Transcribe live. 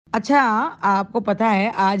अच्छा, आपको पता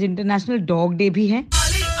है आज इंटरनेशनल डॉग डे भी है?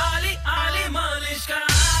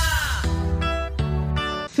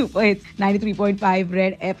 Super hits 93.5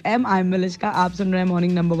 red FM. I am Malishka. आप सुन रहे हैं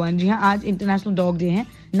मॉर्निंग नंबर 1। जी हाँ, आज इंटरनेशनल डॉग डे है।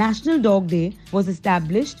 National dog day was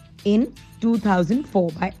established in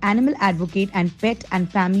 2004 bye animal advocate and pet and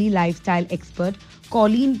family lifestyle expert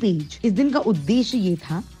Colin page. इस दिन का उद्देश्य ये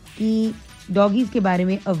था कि डॉगीज के बारे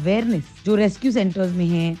में अवेयरनेस जो रेस्क्यू सेंटर्स में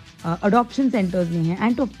है, अडॉप्शन सेंटर्स में है,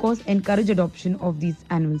 end of course encourage adoption of these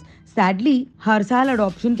animals. Sadly हर साल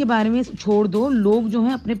अडॉप्शन के बारे में छोड़ दो, लोग जो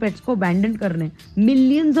हैं अपने पेट्स को अबैंडन कर रहे हैं।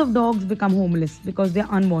 Millions of dogs become homeless because they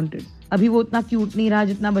are unwanted. अभी वो उतना क्यूट नहीं रहा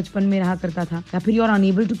जितना बचपन में रहा करता था, या फिर you are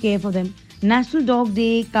unable to care for them. National dog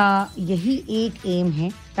day का यही एक एम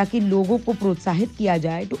है ताकि लोगों को प्रोत्साहित किया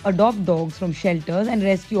जाए to adopt dogs from shelters and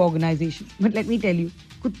rescue organisation. But let me tell you,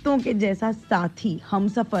 कुत्तों के जैसा साथी,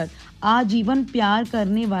 हमसफर, आजीवन प्यार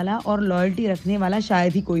करने वाला और लॉयल्टी रखने वाला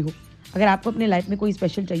शायद ही कोई हो। अगर आपको अपने लाइफ में कोई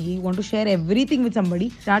स्पेशल चाहिए, you want to share everything with somebody,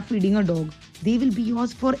 start feeding a dog. They will be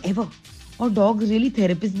yours for ever. और डॉग्स रियली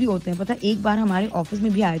थेरेपिस्ट भी होते हैं। पता है, एक बार हमारे ऑफिस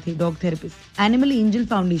में भी आए थे dog therapist. Animal angel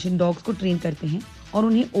foundation dogs को ट्रेन करते हैं और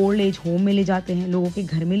उन्हें ओल्ड एज होम में ले जाते हैं, लोगों के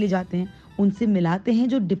घर में ले जाते हैं, उनसे मिलाते हैं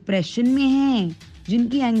जो डिप्रेशन में हैं,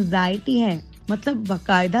 जिनकी एंग्जाइटी है। मतलब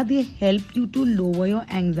बाकायदा they help you to lower your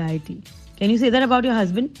anxiety. Can you say that about your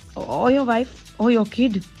husband और योर वाइफ और योर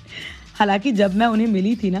किड? हालांकि जब मैं उन्हें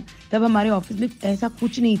मिली थी ना, तब हमारे ऑफिस में ऐसा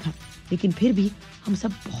कुछ नहीं था, लेकिन फिर भी हम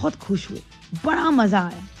सब बहुत खुश हुए, बड़ा मजा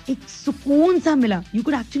आया, एक सुकून सा मिला। You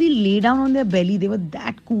could actually lay down on their Bailey, they were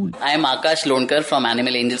that cool. I am Akash Lonkar from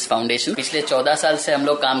animal angels foundation. पिछले 14 साल से हम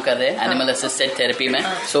लोग काम कर रहे हैं एनिमल असिस्टेड थेरेपी में।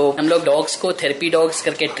 सो हम लोग डॉग्स को थेरेपी डॉग्स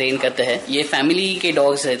करके ट्रेन करते हैं। ये फैमिली के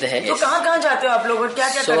डॉग्स रहते हैं। तो कहाँ जाते हो आप लोग और क्या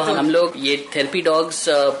क्या करते हो? हम लोग ये थेरेपी डॉग्स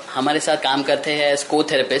हमारे साथ काम करते हैं एज को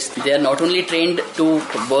therapist. They are not only trained to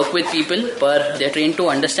work with people, पर they are trained to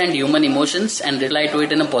understand human emotions and reply to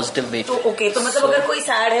it in a positive way. तो ओके, तो मतलब अगर कोई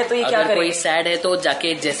सैड है तो ये क्या करें? कोई सैड है तो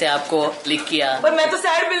जाके जैसे आपको लिख किया, पर मैं तो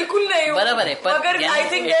सैड बिल्कुल नहीं हूँ। बराबर है, पर अगर I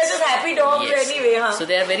think they are just happy dogs anyway. हां, so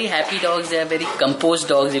they are very happy dogs, they are very composed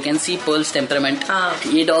dogs. You can see Pearl's temperament.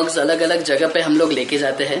 ये डॉग्स अलग अलग जगह पे हम लोग लेके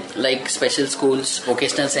जाते हैं, like special schools,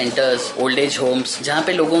 vocational centres, old age homes, जहाँ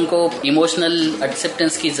पे लोगों को इमोशनल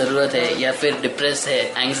एक्सेप्टेंस की जरूरत है, या फिर डिप्रेस है,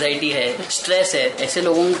 एंग्जाइटी है, स्ट्रेस है, ऐसे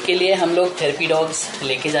लोगों के लिए हम लोग थेरेपी डॉग्स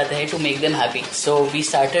लेके जाते हैं to make them happy. So we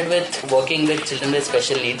started with working with children with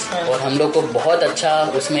special needs, और हम लोग को बहुत अच्छा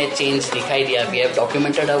उसमें चेंज दिखाई दिया। We have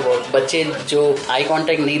documented our work. बच्चे जो आई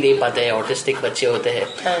कांटेक्ट नहीं दे पाते हैं, ऑटिस्टिक बच्चे होते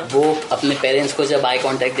हैं, वो अपने पेरेंट्स को जब आई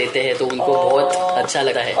कांटेक्ट देते हैं तो उनको बहुत अच्छा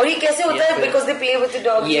लगता है। और ये कैसे होता है? Because they play with the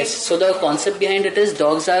dog. Yes, so the concept behind it is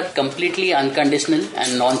dogs are completely unconditional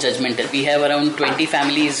and non judgemental. We have around 20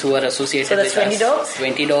 families who are associated with us.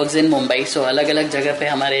 20 dogs in Mumbai. So अलग अलग जगह पे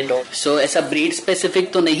हमारे dog. सो ऐसा breed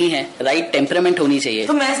specific तो नहीं है, right temperament होनी चाहिए।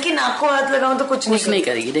 तो मैं इसकी नाक को हाथ लगाऊं तो कुछ नहीं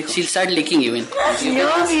करेगी। देखो, she'll start licking you in.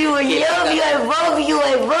 Love you, I love you, I love you,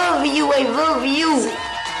 I love you, I love you.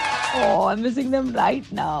 Oh, I'm missing them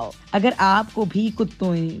right now. अगर आपको भी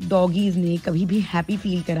कुत्तों ने, डॉगीज ने कभी भी हैप्पी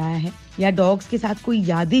फील कराया है, या डॉग्स के साथ कोई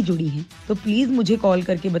यादें जुड़ी हैं, तो प्लीज मुझे कॉल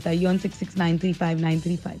करके बताइए on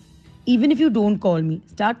 66935935. Even if you don't call me,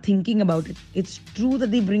 start thinking about it. It's true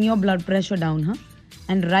that they bring your blood pressure down, huh?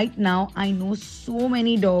 And right now, I know so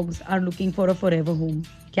many dogs are looking for a forever home.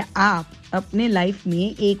 क्या आप अपने life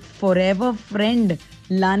में एक forever friend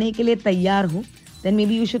लाने के लिए तैयार हो? Then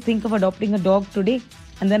maybe you should think of adopting a dog today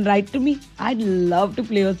and then write to me. I'd love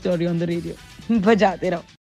to play your story on the radio. बजाते रहो।